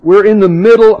We're in the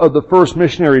middle of the first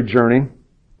missionary journey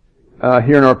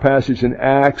here in our passage in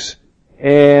Acts.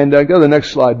 And go to the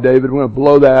next slide, David. We're going to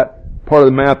blow that part of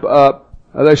the map up.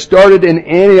 They started in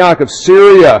Antioch of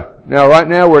Syria. Now, right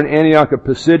now we're in Antioch of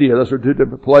Pisidia. Those are two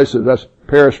different places. That's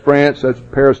Paris, France. That's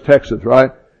Paris, Texas,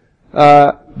 right?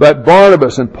 But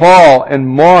Barnabas and Paul and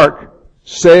Mark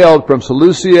sailed from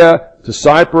Seleucia to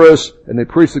Cyprus, and they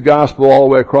preached the gospel all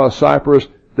the way across Cyprus.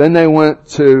 Then they went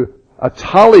to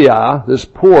Attalia, this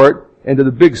port, and to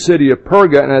the big city of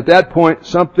Perga. And at that point,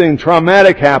 something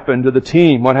traumatic happened to the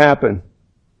team. What happened?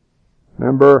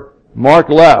 Remember, Mark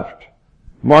left.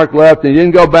 Mark left, and he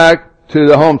didn't go back to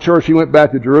the home church. He went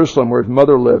back to Jerusalem where his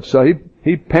mother lived. So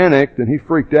he panicked and he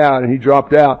freaked out and he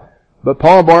dropped out. But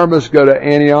Paul and Barnabas go to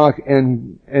Antioch,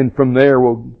 and from there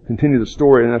we'll continue the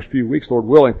story in the next few weeks, Lord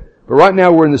willing. But right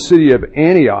now we're in the city of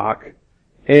Antioch,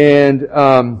 and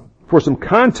for some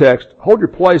context, hold your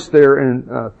place there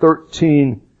in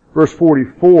 13, verse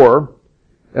 44,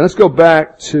 and let's go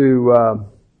back to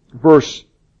verse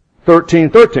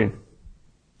 13.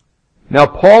 Now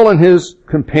Paul and his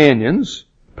companions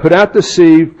put out to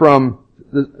sea from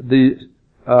the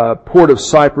port of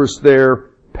Cyprus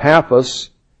there, Paphos,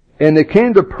 and they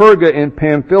came to Perga in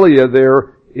Pamphylia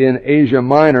there in Asia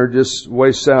Minor, just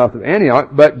way south of Antioch.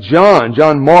 But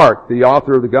John Mark, the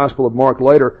author of the Gospel of Mark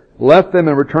later, left them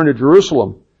and returned to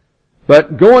Jerusalem.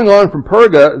 But going on from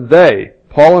Perga, they,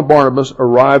 Paul and Barnabas,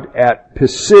 arrived at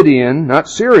Pisidian, not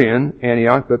Syrian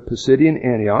Antioch, but Pisidian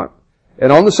Antioch.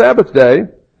 And on the Sabbath day,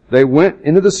 they went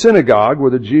into the synagogue where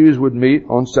the Jews would meet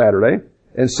on Saturday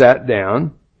and sat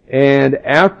down. And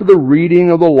after the reading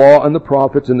of the law and the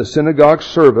prophets in the synagogue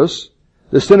service,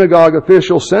 the synagogue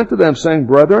official sent to them saying,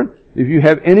 "Brethren, if you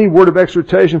have any word of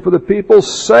exhortation for the people,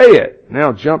 say it."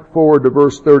 Now jump forward to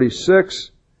verse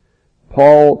 36.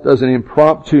 Paul does an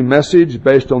impromptu message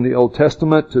based on the Old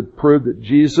Testament to prove that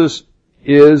Jesus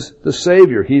is the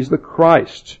Savior. He's the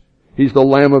Christ. He's the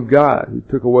Lamb of God who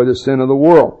took away the sin of the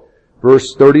world.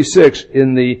 Verse 36,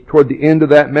 toward the end of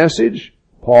that message,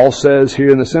 Paul says here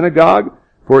in the synagogue,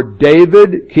 "For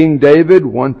David, King David,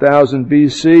 1000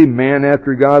 BC, man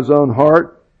after God's own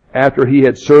heart, after he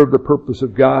had served the purpose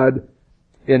of God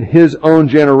in his own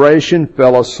generation,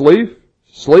 fell asleep."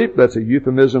 Sleep, that's a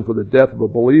euphemism for the death of a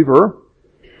believer.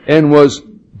 And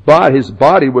his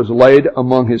body was laid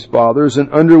among his fathers and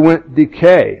underwent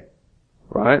decay.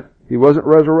 Right? He wasn't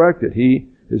resurrected.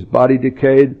 His body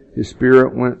decayed, his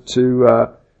spirit went to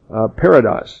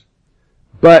paradise.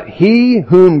 But he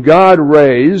whom God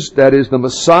raised, that is the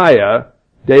Messiah,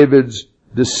 David's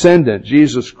descendant,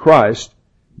 Jesus Christ,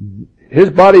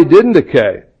 his body didn't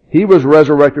decay. He was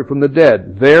resurrected from the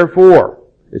dead. Therefore,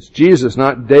 it's Jesus,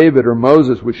 not David or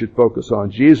Moses we should focus on.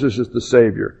 Jesus is the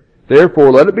Savior.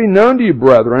 Therefore, let it be known to you,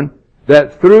 brethren,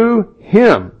 that through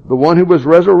him, the one who was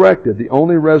resurrected, the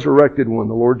only resurrected one,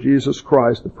 the Lord Jesus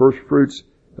Christ, the first fruits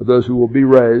of those who will be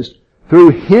raised, through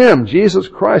him, Jesus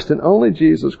Christ, and only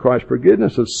Jesus Christ,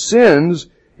 forgiveness of sins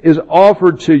is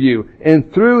offered to you.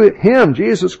 And through him,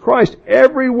 Jesus Christ,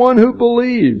 everyone who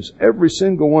believes, every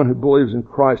single one who believes in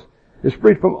Christ, is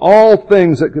freed from all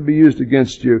things that could be used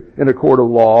against you in a court of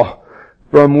law,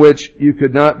 from which you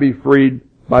could not be freed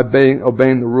by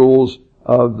obeying the rules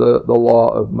of the law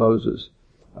of Moses.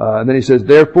 And then he says,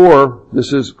 therefore,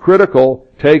 this is critical,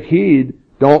 take heed,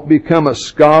 don't become a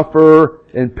scoffer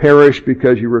and perish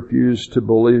because you refuse to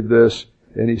believe this.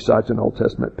 And he cites an Old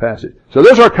Testament passage. So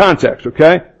there's our context,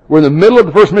 okay? We're in the middle of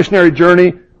the first missionary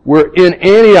journey. We're in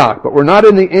Antioch, but we're not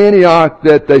in the Antioch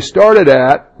that they started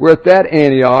at. We're at that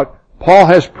Antioch. Paul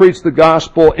has preached the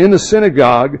gospel in the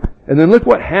synagogue. And then look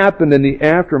what happened in the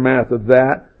aftermath of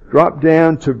that. Drop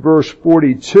down to verse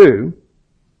 42.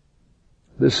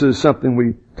 This is something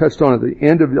we touched on at the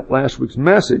end of last week's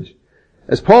message.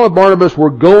 As Paul and Barnabas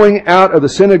were going out of the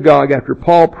synagogue after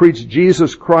Paul preached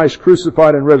Jesus Christ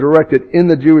crucified and resurrected in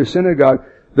the Jewish synagogue,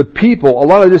 the people, a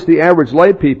lot of just the average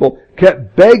lay people,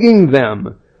 kept begging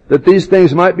them that these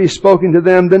things might be spoken to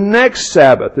them the next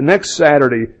Sabbath, the next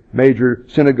Saturday major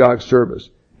synagogue service.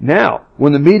 Now,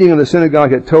 when the meeting of the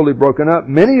synagogue had totally broken up,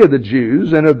 many of the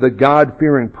Jews and of the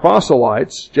God-fearing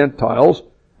proselytes, Gentiles,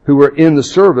 who were in the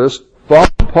service,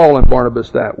 followed Paul and Barnabas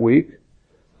that week,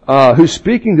 who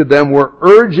speaking to them were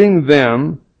urging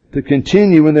them to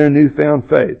continue in their newfound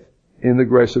faith in the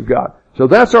grace of God. So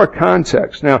that's our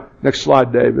context. Now, next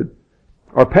slide, David.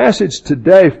 Our passage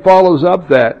today follows up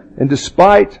that, and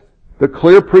despite the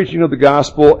clear preaching of the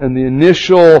gospel and the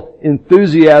initial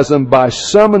enthusiasm by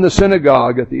some in the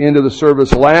synagogue at the end of the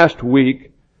service last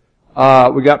week,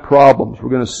 we got problems. We're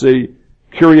going to see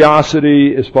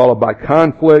curiosity is followed by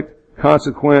conflict.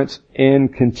 consequence,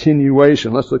 and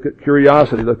continuation. Let's look at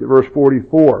curiosity. Look at verse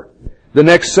 44. The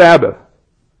next Sabbath.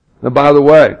 Now, by the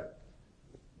way,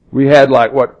 we had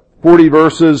 40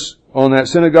 verses on that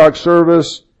synagogue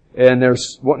service, and they're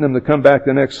wanting them to come back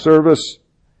the next service.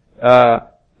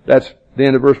 That's the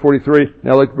end of verse 43.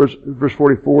 Now look, verse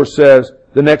 44 says,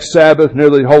 the next Sabbath,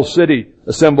 nearly the whole city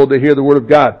assembled to hear the word of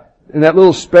God. In that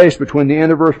little space between the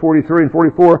end of verse 43 and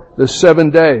 44, there's 7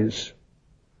 days.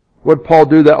 What did Paul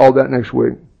do all that next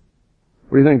week?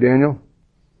 What do you think, Daniel?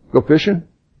 Go fishing?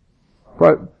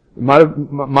 Probably,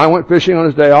 might went fishing on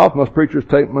his day off. Most preachers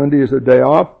take Monday as their day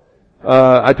off.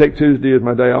 I take Tuesday as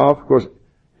my day off. Of course,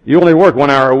 you only work 1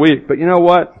 hour a week, but you know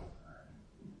what?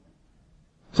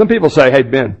 Some people say, hey,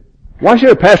 Ben, why should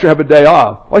a pastor have a day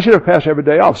off? Why should a pastor have a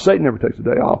day off? Satan never takes a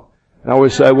day off. And I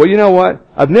always say, well, you know what?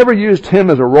 I've never used him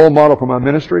as a role model for my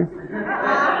ministry.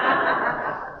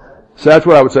 So that's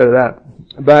what I would say to that.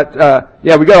 But,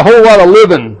 we got a whole lot of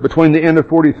living between the end of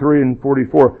 43 and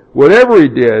 44. Whatever he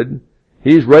did,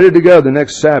 he's ready to go the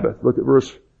next Sabbath. Look at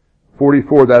verse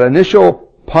 44. That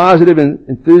initial positive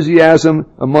enthusiasm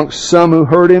amongst some who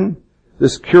heard him,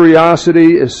 this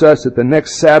curiosity is such that the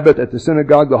next Sabbath at the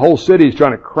synagogue, the whole city is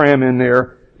trying to cram in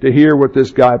there to hear what this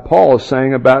guy Paul is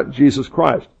saying about Jesus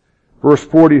Christ. Verse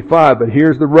 45, but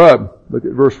here's the rub. Look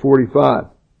at verse 45.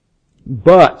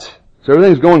 But, so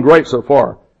everything's going great so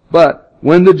far. But,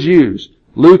 when the Jews,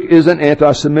 Luke isn't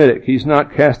anti-Semitic. He's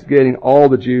not castigating all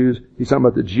the Jews. He's talking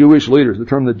about the Jewish leaders. The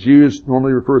term the Jews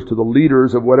normally refers to the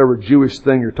leaders of whatever Jewish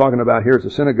thing you're talking about here at the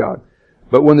synagogue.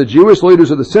 But when the Jewish leaders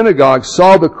of the synagogue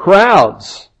saw the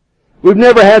crowds, we've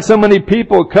never had so many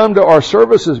people come to our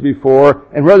services before,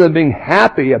 and rather than being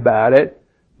happy about it,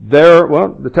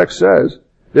 the text says,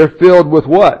 they're filled with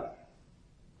what?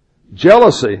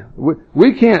 Jealousy.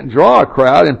 We can't draw a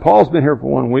crowd, and Paul's been here for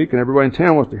 1 week, and everybody in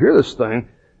town wants to hear this thing.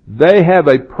 They have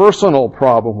a personal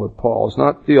problem with Paul. It's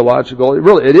not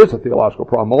theological. It is a theological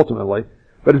problem ultimately,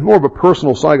 but it's more of a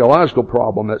personal psychological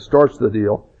problem that starts the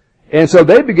deal. And so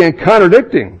they began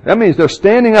contradicting. That means they're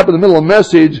standing up in the middle of a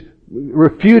message,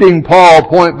 refuting Paul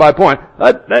point by point.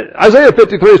 Isaiah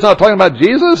 53 is not talking about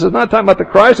Jesus. It's not talking about the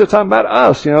Christ. It's talking about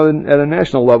us, at a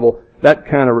national level. That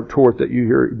kind of retort that you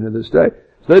hear even to this day.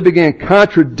 So they began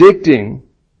contradicting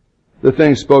the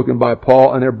things spoken by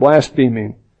Paul, and they're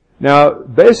blaspheming. Now,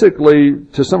 basically,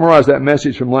 to summarize that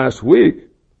message from last week,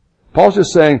 Paul's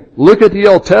just saying, look at the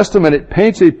Old Testament. It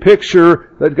paints a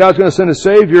picture that God's going to send a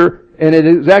Savior,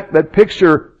 and that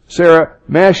picture, Sarah,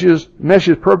 meshes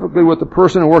perfectly with the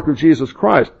person and work of Jesus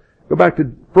Christ. Go back to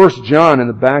 1 John in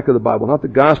the back of the Bible, not the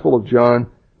Gospel of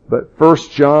John, but 1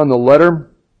 John, the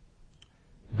letter.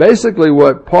 Basically,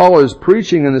 what Paul is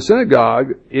preaching in the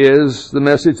synagogue is the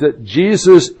message that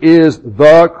Jesus is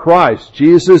the Christ.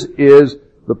 Jesus is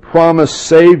the promised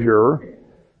Savior,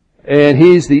 and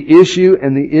He's the issue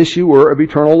and the issuer of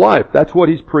eternal life. That's what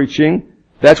He's preaching.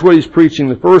 That's what He's preaching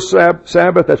the first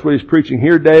Sabbath. That's what He's preaching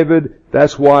here, David.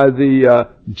 That's why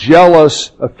the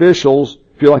jealous officials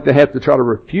feel like they have to try to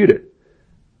refute it.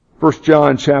 1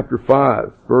 John chapter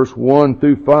 5, verse 1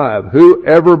 through 5.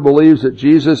 Whoever believes that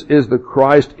Jesus is the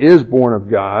Christ is born of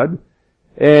God.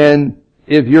 And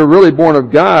if you're really born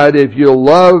of God, if you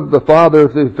love the Father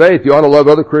through faith, you ought to love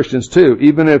other Christians too,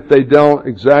 even if they don't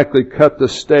exactly cut the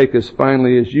steak as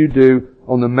finely as you do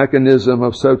on the mechanism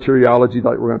of soteriology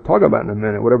like we're going to talk about in a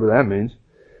minute, whatever that means.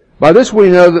 By this we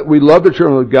know that we love the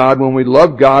children of God when we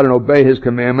love God and obey His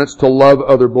commandments to love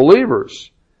other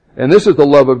believers. And this is the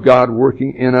love of God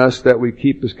working in us, that we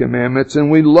keep His commandments,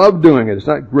 and we love doing it. It's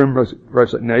not grim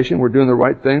resignation. We're doing the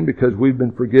right thing because we've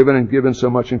been forgiven and given so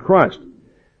much in Christ.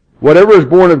 Whatever is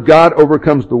born of God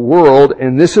overcomes the world,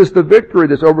 and this is the victory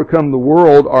that's overcome the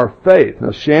world, our faith.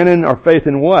 Now, Shannon, our faith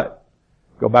in what?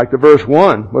 Go back to verse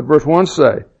 1. What does verse 1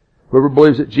 say? Whoever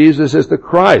believes that Jesus is the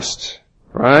Christ,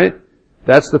 right?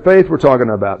 That's the faith we're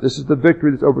talking about. This is the victory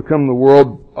that's overcome the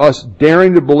world. Us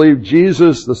daring to believe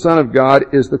Jesus, the Son of God,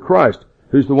 is the Christ.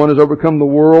 Who's the one who's overcome the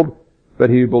world?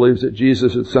 But he who believes that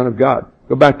Jesus is the Son of God.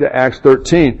 Go back to Acts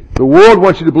 13. The world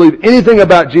wants you to believe anything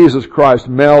about Jesus Christ,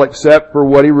 male, except for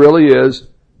what He really is.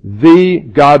 The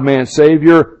God-man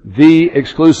Savior, the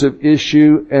exclusive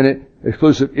issue and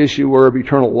exclusive issuer of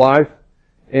eternal life.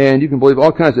 And you can believe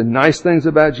all kinds of nice things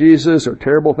about Jesus or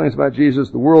terrible things about Jesus.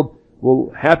 The world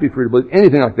will happy for you to believe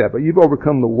anything like that, but you've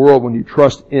overcome the world when you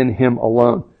trust in Him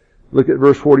alone. Look at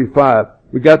verse 45.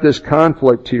 We got this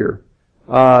conflict here.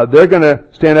 They're going to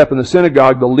stand up in the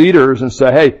synagogue, the leaders, and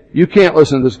say, hey, you can't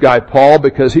listen to this guy Paul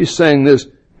because he's saying this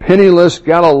penniless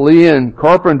Galilean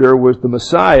carpenter was the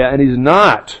Messiah, and he's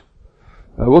not.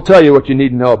 We'll tell you what you need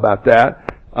to know about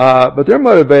that. But they're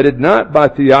motivated not by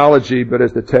theology, but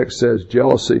as the text says,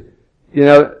 jealousy. I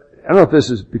don't know if this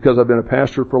is because I've been a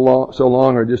pastor for so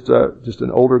long or just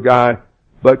an older guy,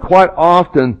 but quite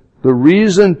often the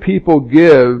reason people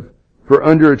give for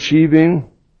underachieving,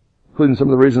 including some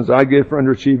of the reasons I give for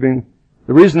underachieving,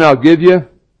 the reason I'll give you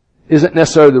isn't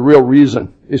necessarily the real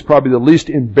reason. It's probably the least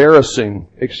embarrassing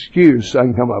excuse I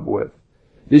can come up with.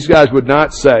 These guys would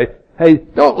not say, hey,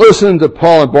 don't listen to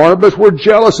Paul and Barnabas. We're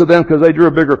jealous of them because they drew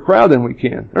a bigger crowd than we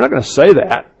can. They're not going to say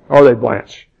that, are they,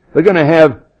 Blanche? They're going to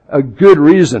have a good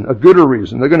reason, a gooder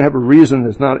reason. They're going to have a reason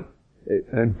that's not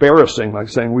embarrassing, like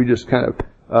saying we just kind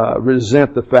of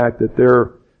resent the fact that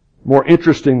they're more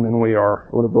interesting than we are,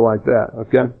 or whatever like that,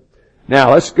 okay?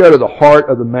 Now, let's go to the heart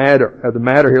of the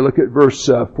matter here. Look at verse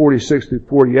 46 through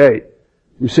 48.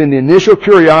 We've seen the initial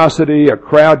curiosity. A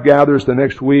crowd gathers the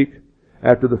next week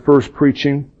after the first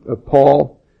preaching of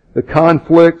Paul. The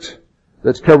conflict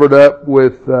that's covered up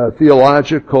with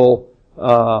theological,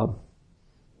 what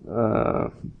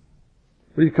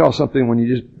do you call something when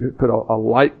you just put a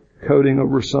light coating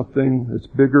over something that's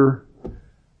bigger?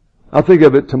 I'll think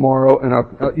of it tomorrow and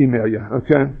I'll email you,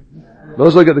 okay? But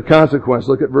let's look at the consequence.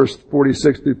 Look at verse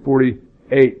 46 through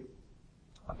 48.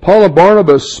 Paul and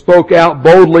Barnabas spoke out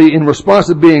boldly in response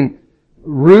to being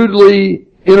rudely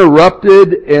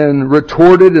interrupted and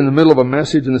retorted in the middle of a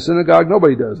message in the synagogue.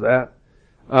 Nobody does that.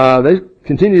 They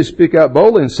continued to speak out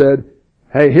boldly and said,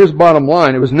 hey, here's the bottom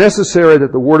line. It was necessary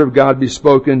that the word of God be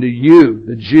spoken to you,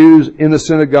 the Jews in the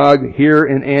synagogue here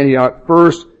in Antioch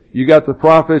first. You got the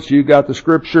prophets, you got the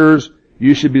scriptures.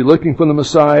 You should be looking for the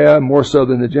Messiah more so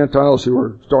than the Gentiles who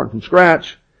are starting from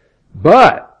scratch.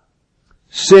 But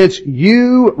since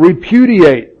you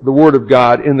repudiate the word of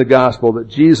God in the gospel that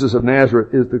Jesus of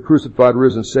Nazareth is the crucified,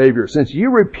 risen Savior, since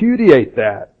you repudiate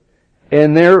that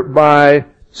and thereby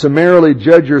summarily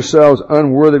judge yourselves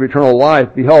unworthy of eternal life,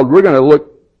 behold, we're going to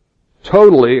look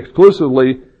totally,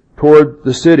 exclusively toward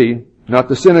the city, not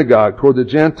the synagogue, toward the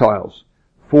Gentiles.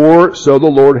 For so the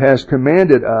Lord has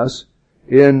commanded us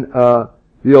in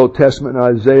the Old Testament in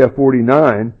Isaiah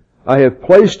 49, I have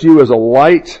placed you as a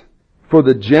light for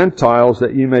the Gentiles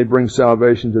that you may bring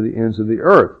salvation to the ends of the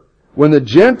earth. When the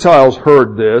Gentiles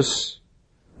heard this,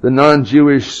 the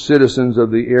non-Jewish citizens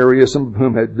of the area, some of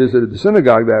whom had visited the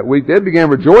synagogue that week, they began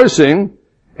rejoicing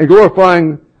and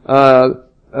glorifying the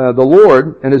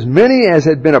Lord, and as many as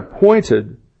had been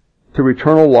appointed to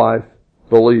eternal life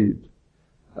believed.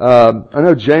 I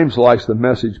know James likes the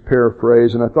Message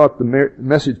paraphrase, and I thought the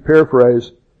Message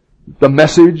paraphrase, the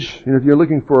Message, if you're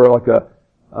looking for like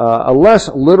a less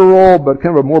literal but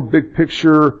kind of a more big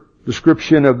picture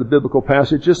description of the biblical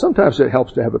passages, sometimes it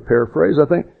helps to have a paraphrase, I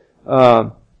think.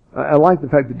 I like the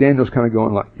fact that Daniel's kind of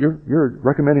going like, you're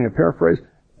recommending a paraphrase?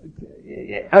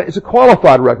 It's a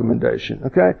qualified recommendation,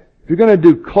 okay? If you're going to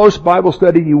do close Bible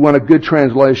study, you want a good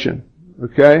translation,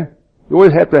 okay? You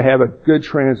always have to have a good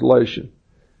translation.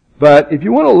 But if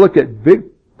you want to look at big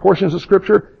portions of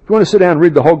Scripture, if you want to sit down and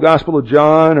read the whole Gospel of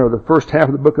John or the first half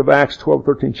of the book of Acts, 12,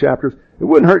 13 chapters, it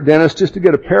wouldn't hurt, Dennis, just to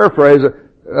get a paraphrase,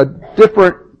 a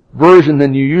different version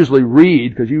than you usually read,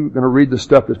 because you're going to read the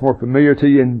stuff that's more familiar to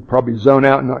you and probably zone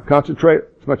out and not concentrate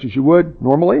as much as you would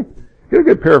normally. Get a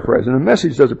good paraphrase. And the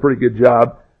Message does a pretty good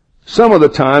job some of the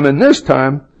time. And this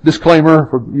time, disclaimer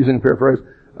for using a paraphrase,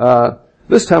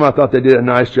 this time I thought they did a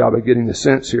nice job of getting the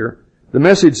sense here. The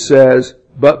Message says,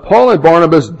 but Paul and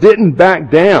Barnabas didn't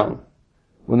back down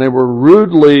when they were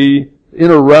rudely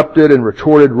interrupted and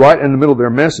retorted right in the middle of their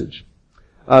message.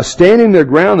 Standing their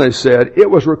ground, they said, it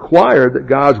was required that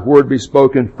God's word be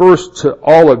spoken first to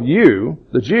all of you,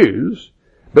 the Jews,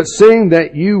 but seeing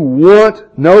that you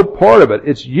want no part of it,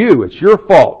 it's you, it's your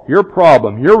fault, your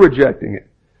problem, you're rejecting it.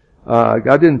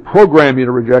 God didn't program you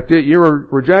to reject it, you're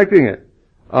rejecting it.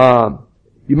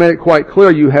 You made it quite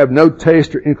clear you have no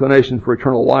taste or inclination for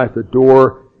eternal life. The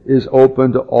door is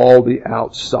open to all the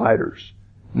outsiders.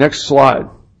 Next slide.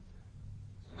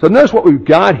 So notice what we've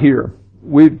got here.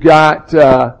 We've got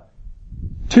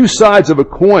two sides of a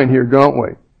coin here, don't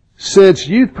we? Since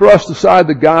you thrust aside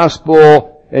the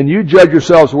gospel and you judge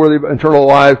yourselves worthy of eternal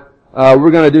life,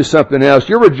 we're going to do something else.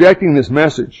 You're rejecting this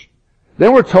message.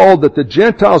 Then we're told that the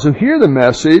Gentiles who hear the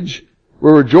message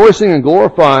were rejoicing and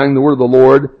glorifying the word of the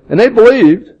Lord, and they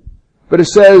believed, but it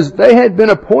says they had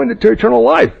been appointed to eternal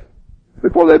life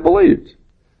before they believed.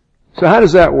 So how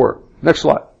does that work? Next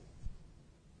slide.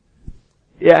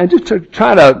 Yeah, and just to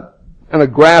try to, on a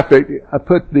graphic, I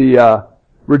put the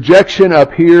rejection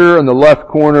up here in the left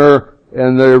corner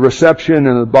and the reception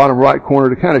in the bottom right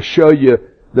corner to kind of show you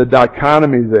the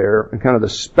dichotomy there and kind of the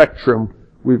spectrum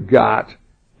we've got.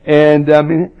 And,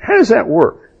 how does that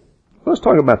work? Let's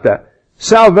talk about that.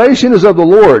 Salvation is of the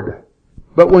Lord.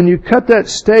 But when you cut that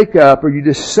stake up or you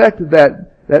dissect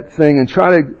that that thing and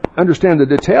try to understand the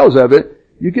details of it,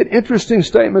 you get interesting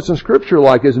statements in Scripture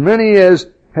like, as many as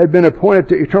had been appointed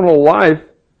to eternal life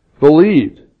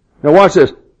believed. Now watch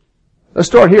this. Let's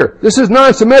start here. This is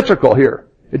non-symmetrical here.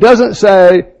 It doesn't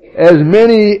say as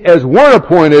many as weren't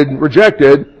appointed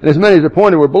rejected, and as many as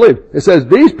appointed were believed. It says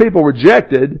these people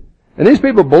rejected, and these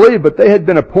people believed, but they had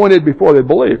been appointed before they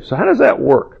believed. So how does that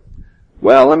work?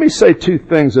 Well, let me say two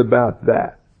things about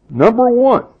that. Number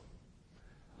one,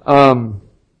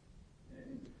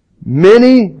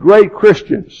 many great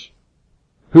Christians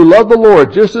who love the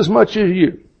Lord just as much as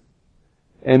you,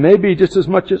 and maybe just as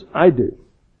much as I do,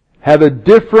 have a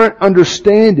different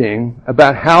understanding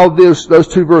about how those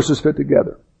two verses fit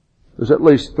together. There's at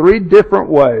least three different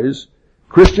ways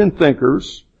Christian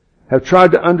thinkers have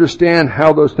tried to understand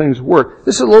how those things work.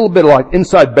 This is a little bit like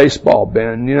inside baseball,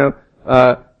 Ben. You know,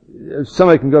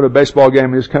 somebody can go to a baseball game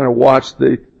and just kind of watch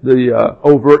the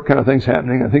overt kind of things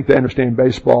happening. I think they understand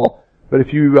baseball. But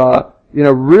if you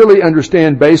really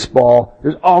understand baseball,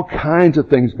 there's all kinds of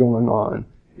things going on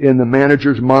in the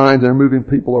manager's mind. They're moving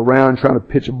people around, trying to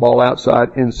pitch a ball outside,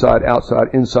 inside,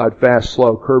 fast,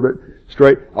 slow, curve it,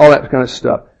 straight, all that kind of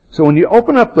stuff. So when you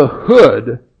open up the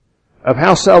hood of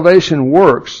how salvation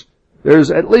works, there's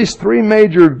at least three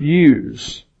major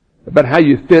views about how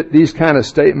you fit these kind of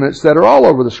statements that are all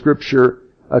over the Scripture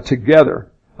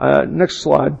together. Next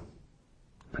slide.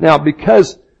 Now,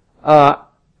 because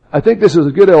I think this is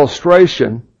a good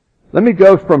illustration, let me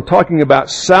go from talking about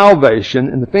salvation,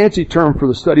 and the fancy term for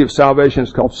the study of salvation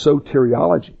is called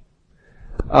soteriology.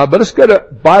 But let's go to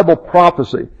Bible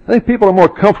prophecy. I think people are more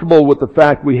comfortable with the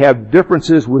fact we have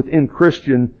differences within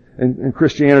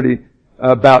Christianity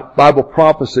about Bible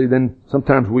prophecy than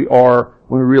sometimes we are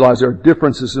when we realize there are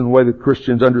differences in the way that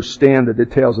Christians understand the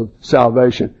details of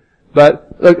salvation.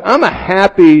 But look, I'm a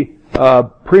happy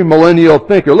premillennial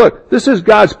thinker. Look, this is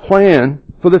God's plan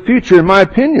for the future, in my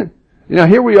opinion. You know,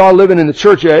 here we are living in the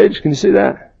church age. Can you see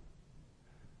that?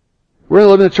 We're going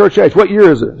to live in the church age. What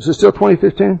year is it? Is it still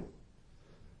 2015?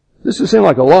 This has seemed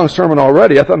like a long sermon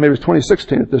already. I thought maybe it was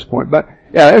 2016 at this point. But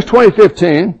yeah, there's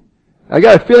 2015. I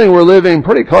got a feeling we're living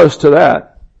pretty close to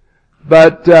that.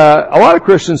 But a lot of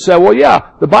Christians say, well,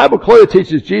 yeah, the Bible clearly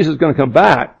teaches Jesus is going to come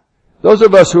back. Those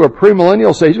of us who are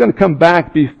premillennials say he's going to come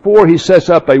back before he sets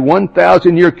up a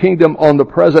 1,000-year kingdom on the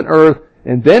present earth,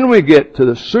 and then we get to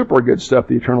the super good stuff,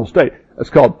 the eternal state. That's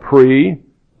called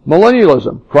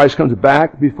premillennialism. Christ comes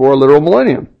back before a literal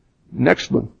millennium.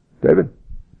 Next one, David.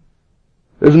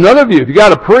 There's another view. If you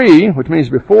got a pre, which means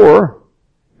before,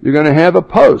 you're going to have a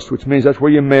post, which means that's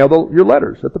where you mail your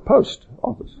letters, at the post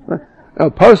office. Now,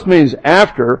 post means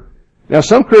after. Now,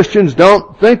 some Christians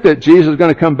don't think that Jesus is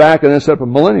going to come back and then set up a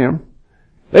millennium.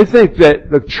 They think that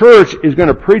the church is going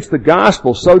to preach the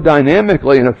gospel so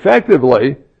dynamically and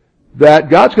effectively that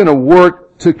God's going to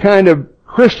work to kind of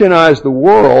Christianize the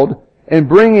world and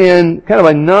bring in kind of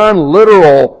a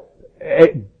non-literal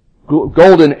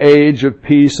golden age of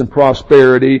peace and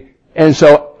prosperity. And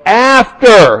so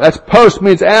after, that's post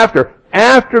means after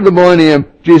the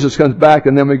millennium, Jesus comes back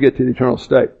and then we get to the eternal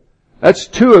state. That's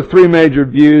two of three major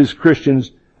views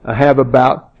Christians have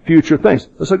about future things.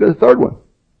 Let's look at the third one.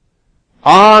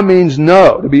 Means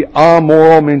no. To be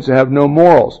amoral means to have no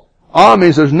morals.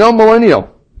 Means there's no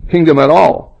millennial kingdom at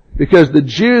all. Because the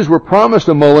Jews were promised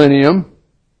a millennium,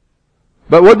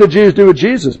 but what did the Jews do with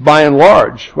Jesus, by and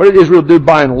large? What did Israel do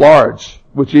by and large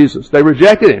with Jesus? They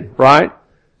rejected him, right?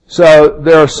 So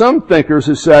there are some thinkers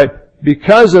who say,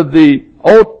 because of the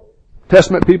Old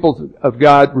Testament people of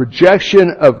God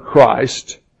rejection of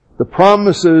Christ, the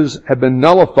promises have been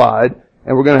nullified,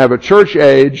 and we're going to have a church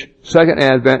age, second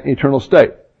advent, eternal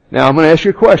state. Now I'm going to ask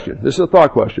you a question. This is a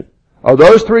thought question. Are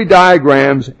those three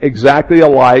diagrams exactly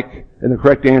alike? And the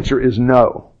correct answer is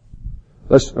no.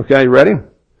 Okay, you ready?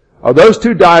 Are those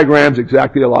two diagrams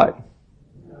exactly alike?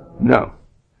 No.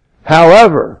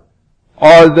 However,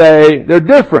 they're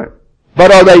different,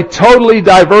 but are they totally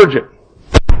divergent?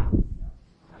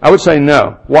 I would say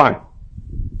no. Why?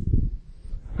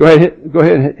 Go ahead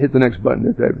and hit the next button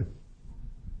there, David.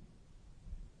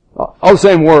 All the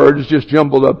same words, just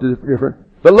jumbled up to different.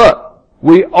 But look,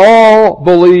 we all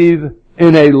believe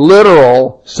in a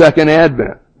literal second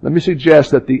advent. Let me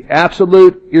suggest that the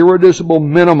absolute irreducible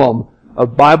minimum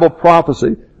of Bible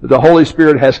prophecy that the Holy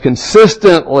Spirit has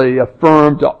consistently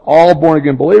affirmed to all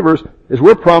born-again believers is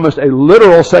we're promised a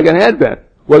literal second advent,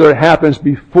 whether it happens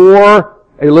before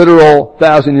a literal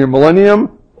 1,000-year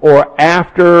millennium or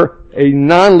after a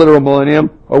non-literal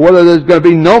millennium, or whether there's going to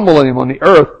be no millennium on the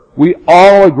earth. We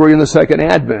all agree in the second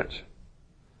advent.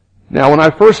 Now, when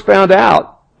I first found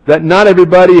out that not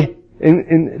everybody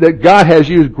that God has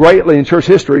used greatly in church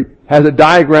history has a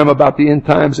diagram about the end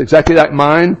times exactly like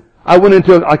mine. I went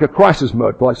into like a crisis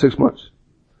mode for like 6 months.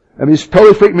 I mean, it's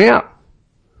totally freaked me out.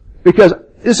 Because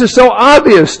this is so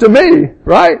obvious to me,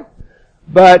 right?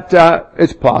 But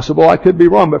it's possible I could be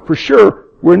wrong. But for sure,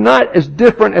 we're not as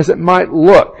different as it might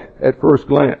look at first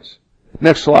glance.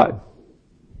 Next slide.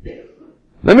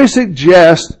 Let me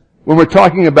suggest, when we're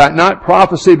talking about not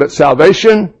prophecy but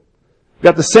salvation,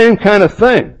 got the same kind of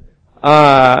thing.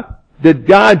 Did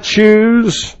God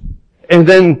choose and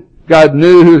then God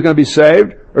knew who was going to be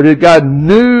saved? Or did God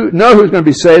know who was going to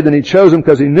be saved and He chose them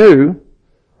because He knew?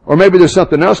 Or maybe there's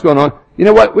something else going on. You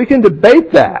know what? We can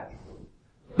debate that.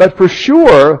 But for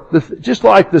sure, just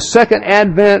like the second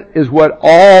advent is what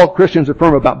all Christians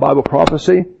affirm about Bible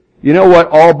prophecy, you know what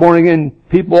all born-again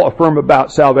people affirm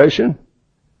about salvation?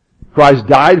 Christ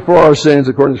died for our sins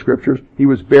according to the Scriptures. He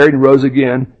was buried and rose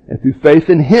again. And through faith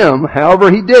in Him, however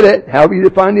He did it, however you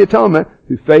define the atonement,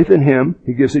 through faith in Him,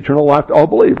 He gives eternal life to all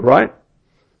believers, right?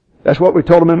 That's what we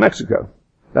told them in Mexico.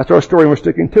 That's our story and we're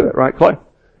sticking to it, right, Clay?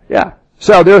 Yeah.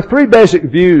 So there are three basic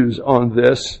views on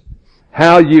this.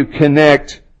 How you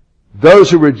connect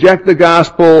those who reject the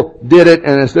gospel, did it,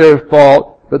 and it's their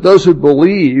fault. But those who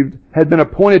believed had been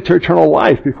appointed to eternal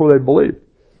life before they believed.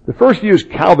 The first view is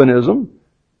Calvinism.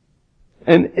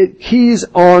 And it keys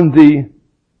on the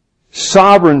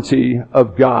sovereignty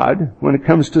of God when it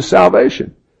comes to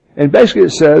salvation. And basically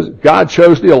it says God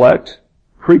chose the elect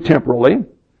pretemporally,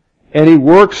 and He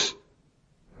works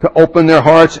to open their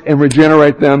hearts and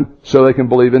regenerate them so they can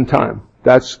believe in time.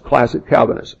 That's classic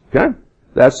Calvinism. Okay?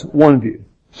 That's one view.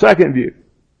 Second view.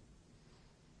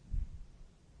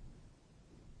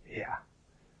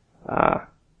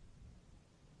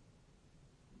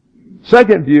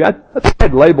 Second view, I think I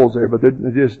had labels there, but they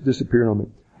just disappeared on me.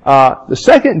 The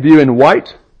second view in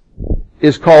white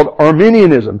is called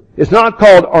Arminianism. It's not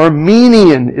called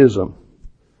Armenianism.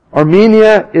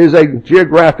 Armenia is a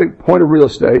geographic point of real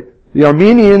estate. The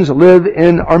Armenians live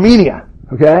in Armenia.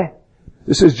 Okay?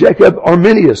 This is Jacob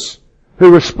Arminius,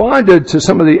 who responded to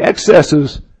some of the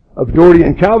excesses of Doherty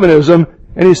and Calvinism,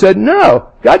 and he said,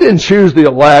 no, God didn't choose the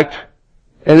elect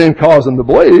and then cause them to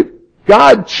believe.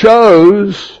 God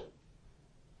chose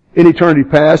in eternity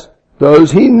past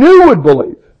those He knew would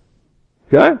believe.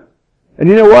 Okay? And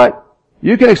you know what?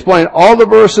 You can explain all the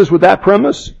verses with that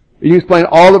premise. You can explain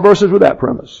all the verses with that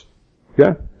premise.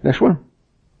 Okay? Next one.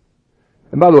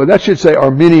 And by the way, that should say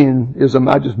Arminianism.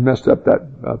 I just messed up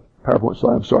that PowerPoint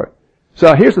slide. I'm sorry.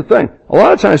 So here's the thing. A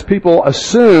lot of times people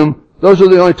assume those are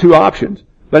the only two options.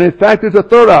 But in fact, there's a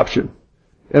third option.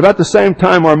 And about the same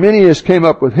time Arminius came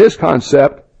up with his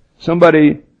concept,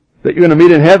 somebody that you're going to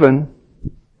meet in heaven,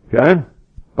 okay,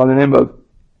 by the name of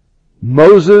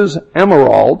Moses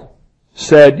Emerald,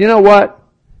 said, you know what?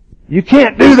 You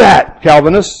can't do that,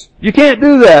 Calvinists. You can't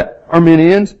do that,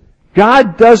 Arminians.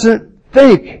 God doesn't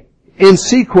think in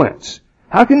sequence.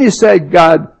 How can you say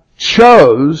God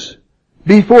chose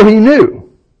before He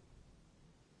knew?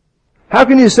 How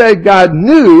can you say God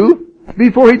knew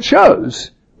before He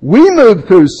chose? We move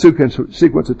through sequence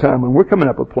of time when we're coming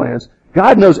up with plans.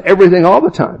 God knows everything all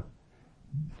the time.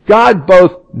 God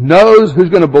both knows who's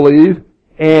going to believe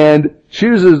and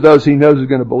chooses those He knows is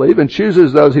going to believe and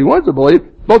chooses those He wants to believe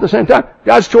both at the same time.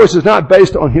 God's choice is not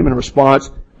based on human response,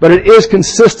 but it is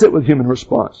consistent with human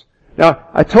response. Now,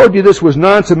 I told you this was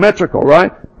non-symmetrical,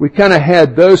 right? We kind of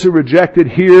had those who rejected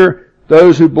here,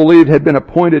 those who believed had been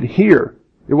appointed here.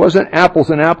 It wasn't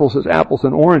apples and apples, it's apples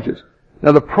and oranges.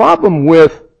 Now, the problem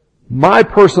with my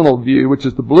personal view, which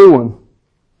is the blue one,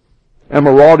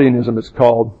 Emeraldianism it's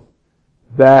called,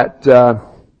 that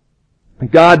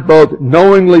God both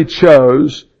knowingly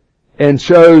chose and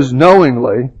chose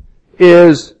knowingly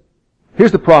is,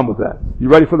 here's the problem with that. You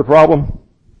ready for the problem?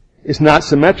 It's not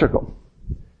symmetrical.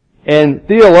 And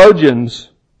theologians,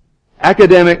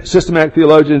 academic, systematic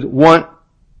theologians want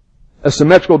a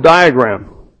symmetrical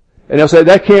diagram. And they'll say,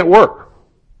 that can't work.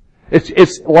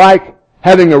 It's like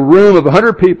having a room of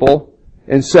 100 people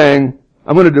and saying,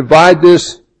 I'm going to divide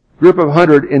this group of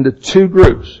 100 into two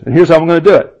groups. And here's how I'm going to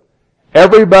do it.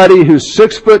 Everybody who's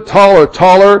 6 foot tall or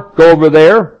taller, go over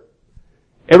there.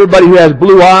 Everybody who has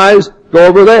blue eyes, go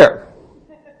over there.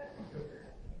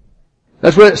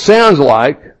 That's what it sounds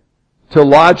like to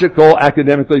logical,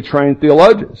 academically trained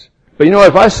theologians. But you know,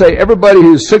 if I say everybody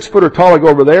who's 6 foot or taller, go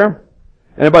over there,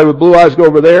 and everybody with blue eyes, go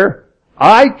over there,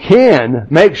 I can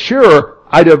make sure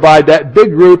I divide that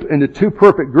big group into two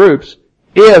perfect groups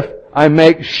if I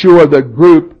make sure the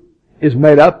group is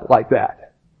made up like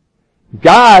that.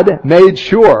 God made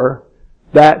sure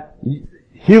that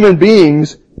human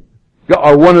beings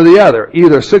are one or the other,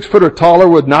 either 6 foot or taller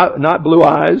with not blue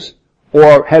eyes,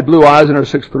 or had blue eyes and are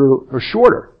 6 foot or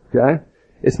shorter. Okay?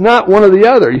 It's not one or the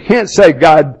other. You can't say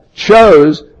God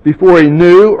chose before He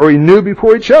knew, or He knew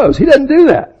before He chose. He doesn't do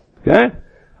that. Okay?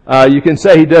 You can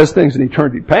say He does things in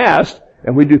eternity past,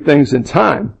 and we do things in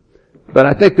time. But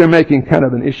I think they're making kind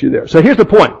of an issue there. So here's the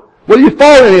point. Whether you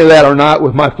follow any of that or not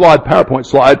with my flawed PowerPoint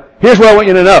slide, here's what I want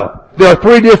you to know. There are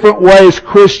 3 different ways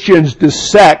Christians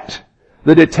dissect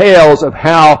the details of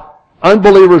how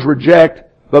unbelievers reject,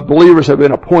 but believers have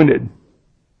been appointed.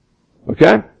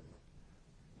 Okay?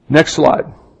 Next slide.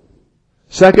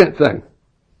 Second thing.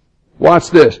 Watch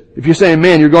this. If you're saying,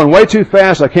 man, you're going way too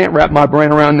fast, I can't wrap my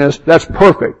brain around this, that's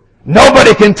perfect.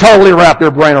 Nobody can totally wrap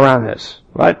their brain around this.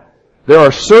 Right? There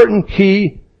are certain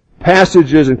key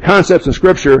passages and concepts in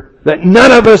Scripture that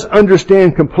none of us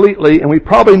understand completely, and we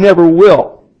probably never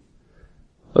will.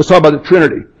 Let's talk about the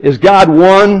Trinity. Is God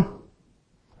one,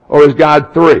 or is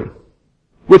God three?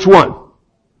 Which one?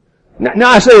 Now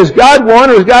I say, is God one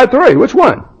or is God three? Which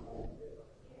one?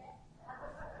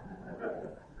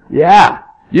 Yeah.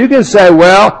 You can say,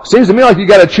 well, seems to me like you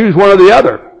gotta choose one or the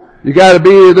other. You gotta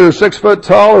be either 6 foot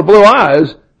tall or blue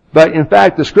eyes, but in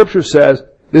fact the Scripture says,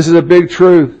 this is a big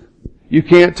truth. You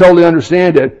can't totally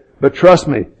understand it, but trust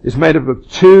me, it's made up of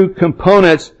 2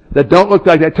 components that don't look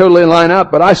like they totally line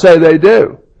up, but I say they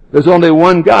do. There's only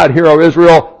one God. Hear, O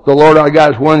Israel, the Lord our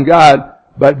God is one God,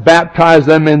 but baptize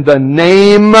them in the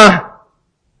name,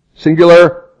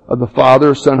 singular, of the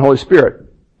Father, Son, Holy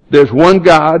Spirit. There's one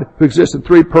God who exists in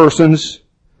 3 persons.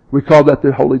 We call that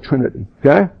the Holy Trinity.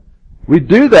 Okay? We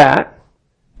do that,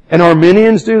 and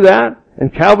Arminians do that,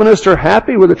 and Calvinists are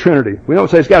happy with the Trinity. We don't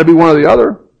say it's got to be one or the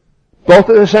other. Both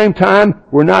at the same time,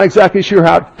 we're not exactly sure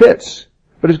how it fits.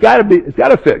 But it's got to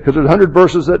fit, because there's 100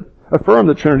 verses that affirm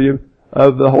the Trinity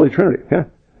of the Holy Trinity. Okay?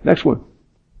 Next one.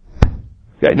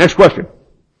 Okay, next question.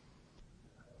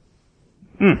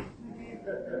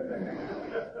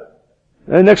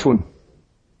 Next one.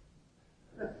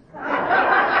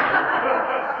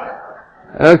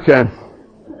 Okay.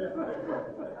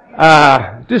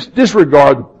 Just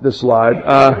disregard this slide.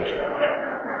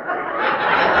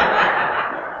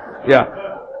 Yeah.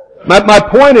 My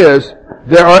point is,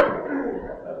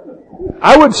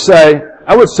 I would say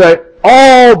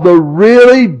all the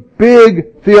really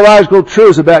big theological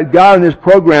truths about God and His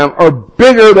program are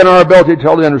bigger than our ability to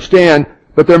totally understand,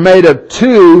 but they're made of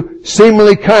 2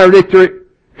 seemingly contradictory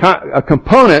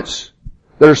components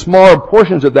that are smaller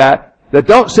portions of that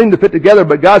don't seem to fit together,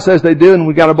 but God says they do, and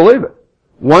we got to believe it.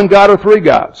 One God or 3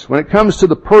 gods. When it comes to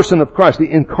the person of Christ, the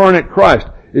incarnate Christ,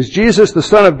 is Jesus the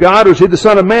Son of God, or is He the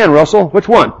Son of Man, Russell? Which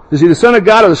one? Is He the Son of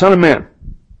God or the Son of Man?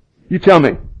 You tell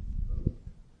me.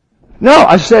 No,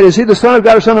 I said, is He the Son of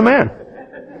God or Son of Man?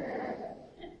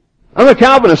 I'm a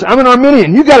Calvinist. I'm an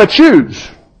Arminian. You got to choose.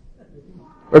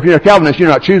 Or if you're a Calvinist, you're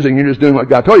not choosing. You're just doing what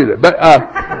God told you to do. But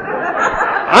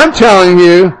I'm telling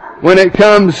you, when it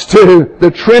comes to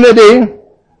the Trinity,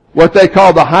 what they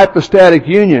call the hypostatic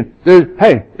union,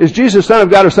 hey, is Jesus Son of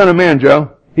God or Son of Man,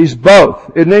 Joe? He's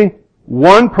both, isn't He?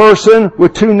 One person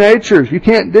with 2 natures. You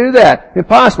can't do that.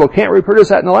 Impossible. Can't reproduce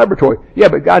that in the laboratory. Yeah,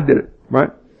 but God did it,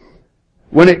 right?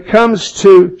 When it comes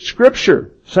to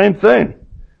Scripture, same thing.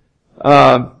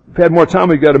 If we had more time,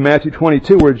 we'd go to Matthew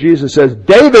 22, where Jesus says,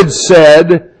 David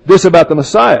said this about the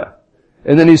Messiah.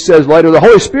 And then He says later, the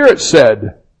Holy Spirit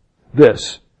said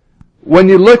this. When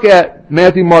you look at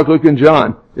Matthew, Mark, Luke, and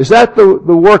John, is that the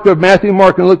work of Matthew,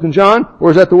 Mark, and Luke, and John? Or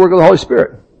is that the work of the Holy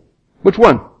Spirit? Which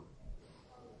one?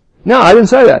 No, I didn't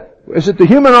say that. Is it the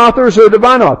human authors or the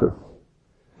divine author?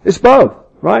 It's both,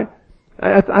 right?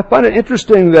 I find it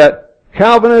interesting that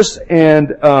Calvinists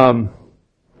and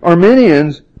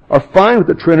Arminians are fine with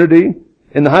the Trinity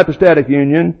in the hypostatic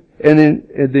union and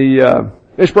in the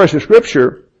inspiration of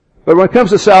Scripture, but when it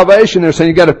comes to salvation, they're saying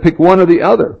you got to pick one or the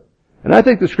other. And I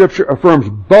think the Scripture affirms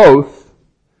both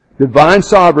divine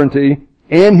sovereignty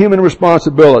and human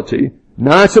responsibility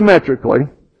non-symmetrically,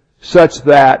 such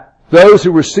that those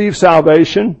who receive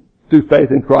salvation through faith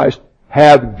in Christ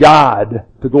have God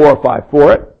to glorify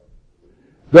for it.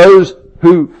 Those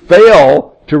who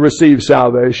fail to receive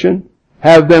salvation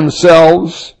have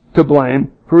themselves to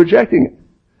blame for rejecting it.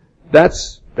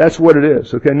 That's what it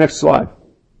is. Okay, next slide.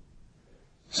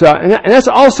 So, and that's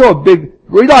also a big,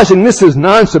 realizing this is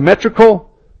non-symmetrical,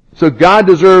 so God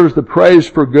deserves the praise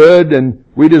for good and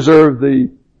we deserve the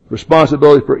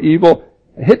responsibility for evil.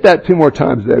 Hit that 2 more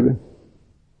times, David.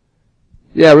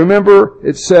 Yeah, remember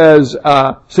it says,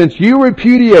 since you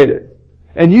repudiated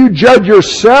and you judge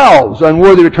yourselves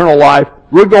unworthy of eternal life,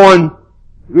 we're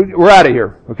out of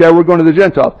here. Okay, we're going to the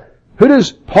Gentiles. Who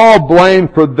does Paul blame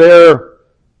for their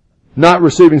not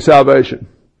receiving salvation?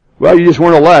 Well, you just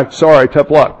weren't elect. Sorry,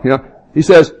 tough luck. You know, He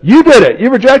says, you did it. You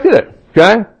rejected it.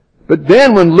 Okay? But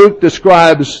then when Luke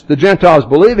describes the Gentiles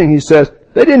believing, he says,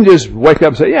 they didn't just wake up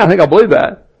and say, yeah, I think I'll believe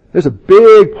that. There's a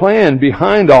big plan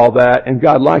behind all that, and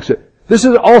God likes it. This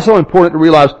is also important to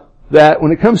realize that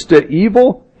when it comes to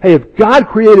evil, hey, if God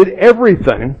created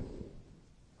everything,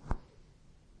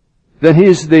 then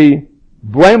He's the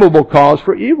blamable cause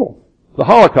for evil. The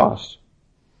Holocaust.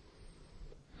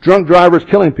 Drunk drivers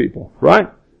killing people, right?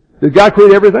 Did God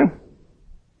create everything?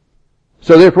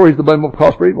 So therefore He's the blamable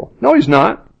cause for evil. No, He's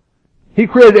not. He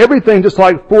created everything just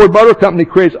like Ford Motor Company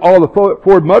creates all the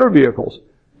Ford motor vehicles.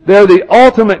 They're the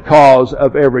ultimate cause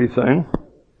of everything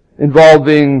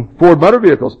involving Ford motor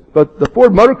vehicles. But the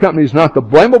Ford Motor Company is not the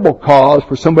blamable cause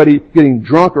for somebody getting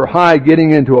drunk or high,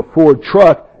 getting into a Ford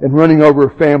truck and running over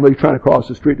a family trying to cross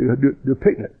the street to do a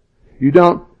picnic.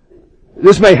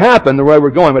 This may happen the way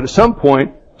we're going, but at some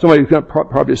point, somebody's going to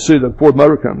probably sue the Ford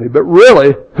Motor Company. But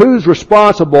really, who's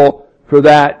responsible for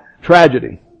that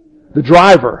tragedy? The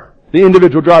driver, the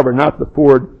individual driver, not the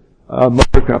Ford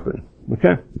Motor Company.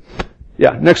 Okay?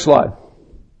 Yeah, next slide.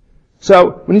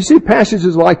 So, when you see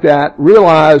passages like that,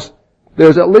 realize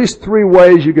there's at least 3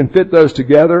 ways you can fit those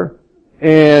together.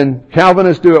 And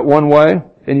Calvinists do it one way,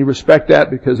 and you respect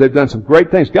that because they've done some great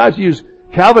things. God's used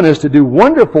Calvinists to do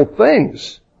wonderful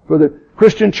things for the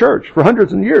Christian church for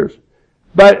hundreds of years.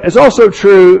 But it's also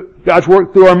true, God's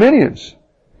worked through Arminians.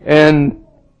 And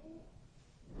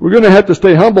we're going to have to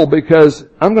stay humble because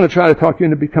I'm going to try to talk you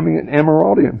into becoming an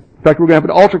Amyraldian. In fact, we're going to have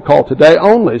an altar call today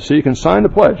only, so you can sign the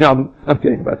pledge. No, I'm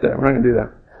kidding about that. We're not going to do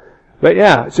that. But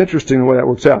yeah, it's interesting the way that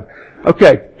works out.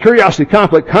 Okay, curiosity,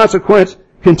 conflict, consequence,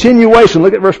 continuation.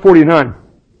 Look at verse 49.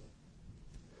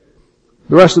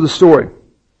 The rest of the story.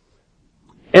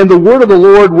 And the word of the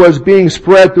Lord was being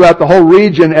spread throughout the whole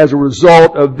region as a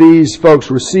result of these folks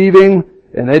receiving,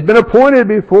 and they'd been appointed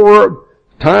before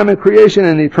time and creation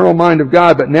and the eternal mind of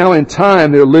God, but now in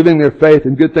time they're living their faith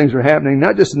and good things are happening,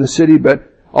 not just in the city, but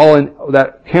all in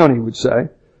that county, would say.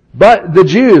 But the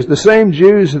Jews, the same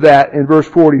Jews that in verse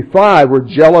 45 were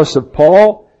jealous of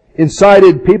Paul,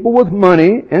 incited people with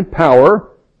money and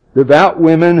power, devout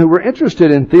women who were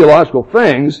interested in theological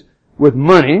things with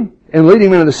money, and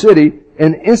leading them into the city,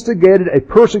 and instigated a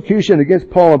persecution against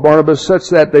Paul and Barnabas such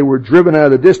that they were driven out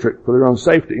of the district for their own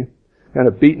safety, kind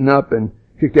of beaten up and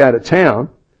kicked out of town.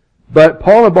 But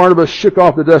Paul and Barnabas shook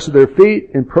off the dust of their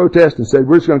feet in protest and said,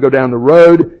 we're just going to go down the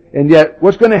road. And yet,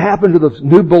 what's going to happen to the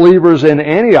new believers in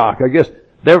Antioch? I guess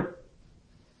they're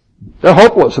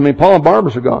hopeless. I mean, Paul and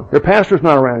Barnabas are gone. Their pastor's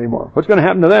not around anymore. What's going to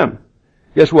happen to them?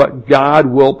 Guess what? God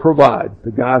will provide.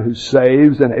 The God who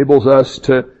saves and enables us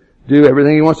to do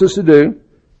everything He wants us to do.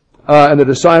 And the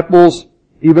disciples,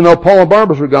 even though Paul and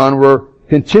Barnabas were gone, were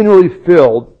continually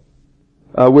filled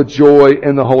with joy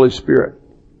in the Holy Spirit.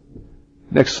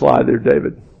 Next slide there,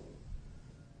 David.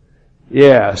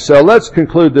 Yeah, so let's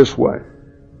conclude this way.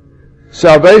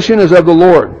 Salvation is of the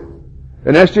Lord.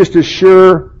 And that's just as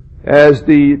sure as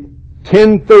the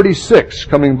 1036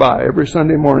 coming by every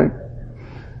Sunday morning.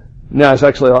 No, it's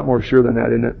actually a lot more sure than that,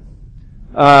 isn't it?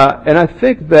 And I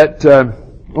think that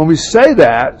when we say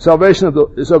that, salvation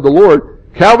is of the Lord,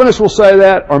 Calvinists will say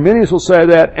that, Arminians will say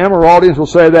that, Amyraldians will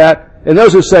say that, and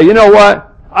those who say, you know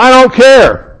what? I don't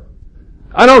care.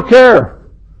 I don't care.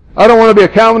 I don't want to be a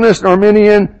Calvinist,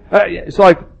 Arminian. It's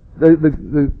like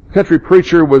the country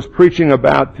preacher was preaching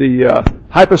about the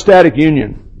hypostatic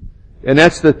union. And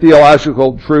that's the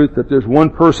theological truth that there's one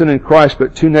person in Christ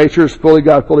but 2 natures, fully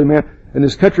God, fully man. And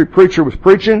this country preacher was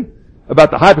preaching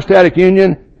about the hypostatic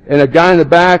union, and a guy in the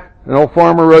back, an old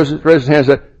farmer, raised his hand and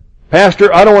said,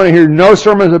 Pastor, I don't want to hear no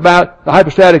sermons about the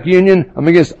hypostatic union. I'm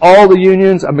against all the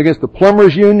unions. I'm against the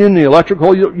plumbers union, the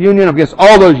electrical union. I'm against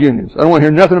all those unions. I don't want to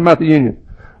hear nothing about the union.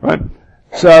 Right?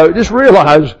 So just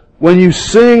realize when you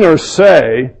sing or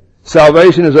say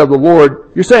salvation is of the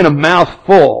Lord, you're saying a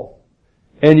mouthful.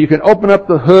 And you can open up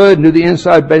the hood and do the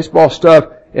inside baseball stuff.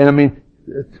 And I mean,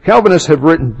 Calvinists have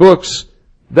written books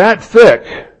that thick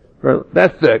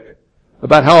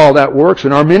about how all that works.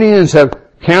 And Arminians have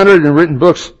countered and written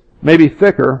books maybe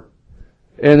thicker.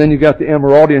 And then you've got the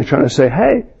Amyraldians trying to say,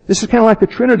 hey, this is kind of like the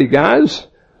Trinity, guys.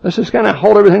 Let's just kind of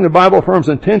hold everything the Bible affirms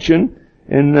in tension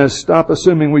and stop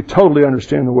assuming we totally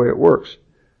understand the way it works.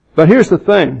 But here's the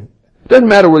thing. It doesn't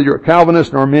matter whether you're a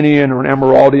Calvinist, an Arminian, or an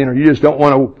Amyraldian, or you just don't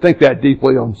want to think that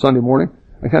deeply on Sunday morning.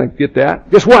 I kind of get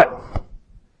that. Guess what?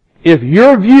 If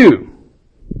your view,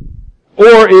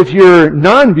 or if your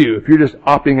non-view, if you're just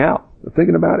opting out of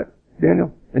thinking about it,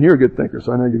 Daniel, and you're a good thinker,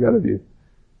 so I know you got a view.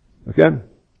 Okay?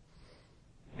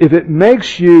 If it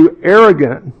makes you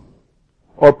arrogant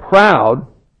or proud,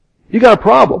 you got a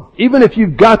problem. Even if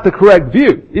you've got the correct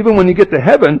view. Even when you get to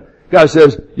heaven, Guy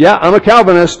says, yeah, I'm a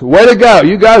Calvinist. Way to go.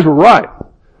 You guys were right.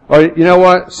 Or, you know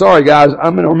what? Sorry guys,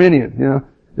 I'm an Arminian. You know,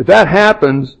 if that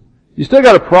happens, you still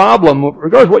got a problem,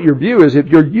 regardless of what your view is. If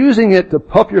you're using it to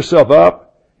puff yourself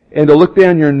up and to look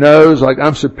down your nose like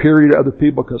I'm superior to other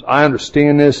people because I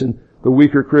understand this and the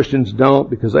weaker Christians don't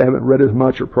because they haven't read as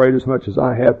much or prayed as much as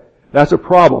I have, that's a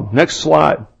problem. Next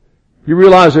slide. You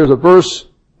realize there's a verse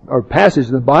or passage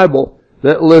in the Bible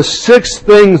that lists 6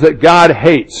 things that God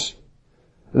hates.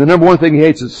 And the number one thing He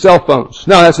hates is cell phones.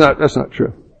 No, that's not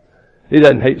true. He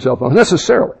doesn't hate cell phones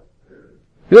necessarily.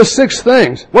 There's 6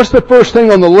 things. What's the first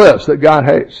thing on the list that God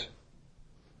hates?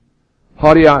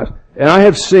 Haughty eyes. And I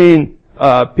have seen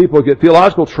people get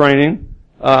theological training,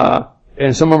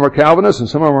 and some of them are Calvinists, and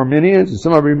some of them are Arminians, and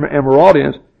some of them are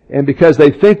Amyraldians, and because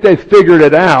they think they've figured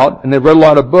it out, and they've read a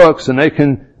lot of books, and they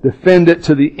can defend it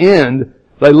to the end,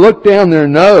 they look down their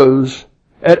nose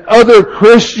at other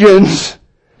Christians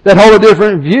that hold a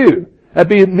different view. That'd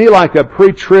be me like a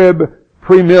pre-trib,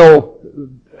 pre-mill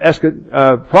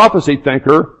prophecy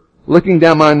thinker looking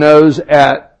down my nose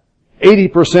at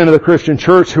 80% of the Christian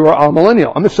church who are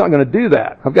amillennial. I'm just not going to do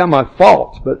that. I've got my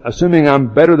faults, but assuming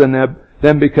I'm better than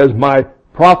them because my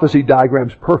prophecy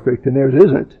diagram's perfect and theirs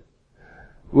isn't,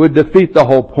 would defeat the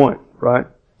whole point, right?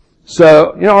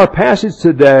 So, our passage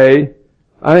today,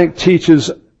 I think,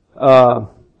 teaches all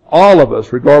of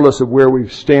us, regardless of where we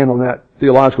stand on that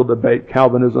theological debate,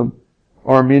 Calvinism,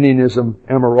 Arminianism,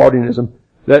 Amyraldianism,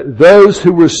 that those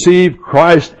who receive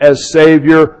Christ as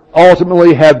Savior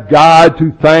ultimately have God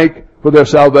to thank for their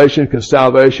salvation, because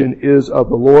salvation is of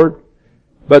the Lord.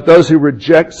 But those who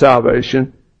reject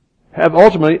salvation have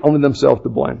ultimately only themselves to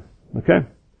blame. Okay?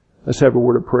 Let's have a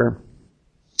word of prayer.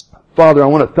 Father, I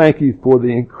want to thank You for the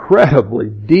incredibly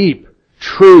deep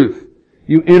truth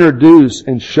You introduce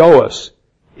and show us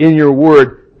in Your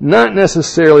Word, not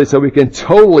necessarily so we can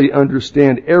totally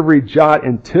understand every jot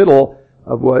and tittle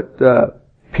of what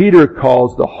Peter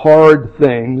calls the hard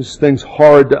things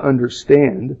hard to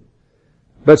understand,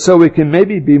 but so we can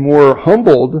maybe be more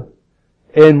humbled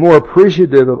and more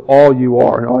appreciative of all You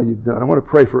are and all You've done. I want to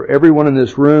pray for everyone in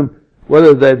this room,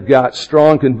 whether they've got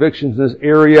strong convictions in this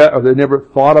area or they've never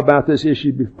thought about this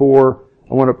issue before.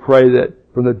 I want to pray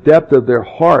that from the depth of their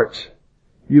hearts,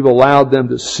 You've allowed them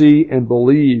to see and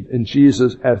believe in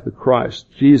Jesus as the Christ,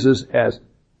 Jesus as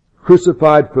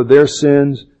crucified for their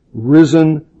sins,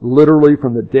 risen literally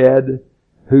from the dead,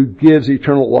 who gives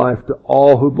eternal life to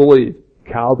all who believe.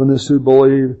 Calvinists who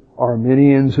believe,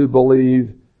 Arminians who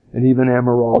believe, and even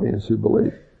Amyraldians who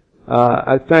believe.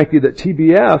 I thank You that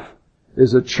TBF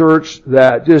is a church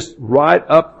that just right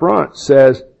up front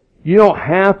says, you don't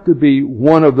have to be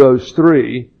one of those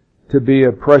 3 to be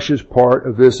a precious part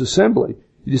of this assembly.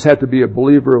 You just have to be a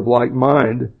believer of like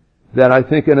mind, that I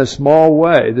think in a small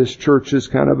way, this church is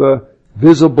kind of a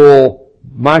visible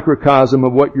microcosm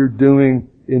of what You're doing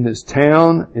in this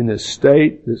town, in this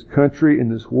state, this country,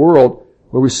 in this world,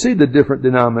 where we see the different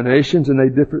denominations and they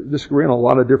disagree on a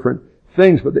lot of different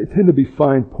things, but they tend to be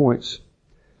fine points.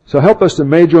 So help us to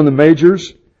major on the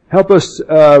majors. Help us,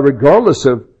 regardless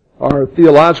of our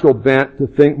theological bent, to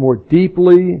think more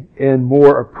deeply and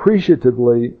more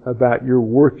appreciatively about Your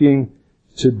working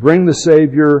to bring the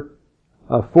Savior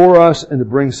for us and to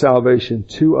bring salvation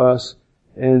to us.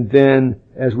 And then,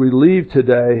 as we leave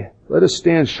today, let us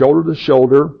stand shoulder to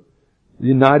shoulder,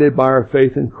 united by our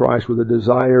faith in Christ with a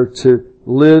desire to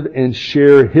live and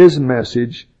share His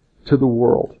message to the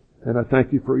world. And I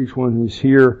thank You for each one who's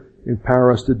here.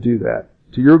 Empower us to do that.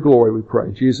 To Your glory we pray.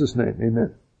 In Jesus' name,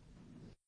 amen.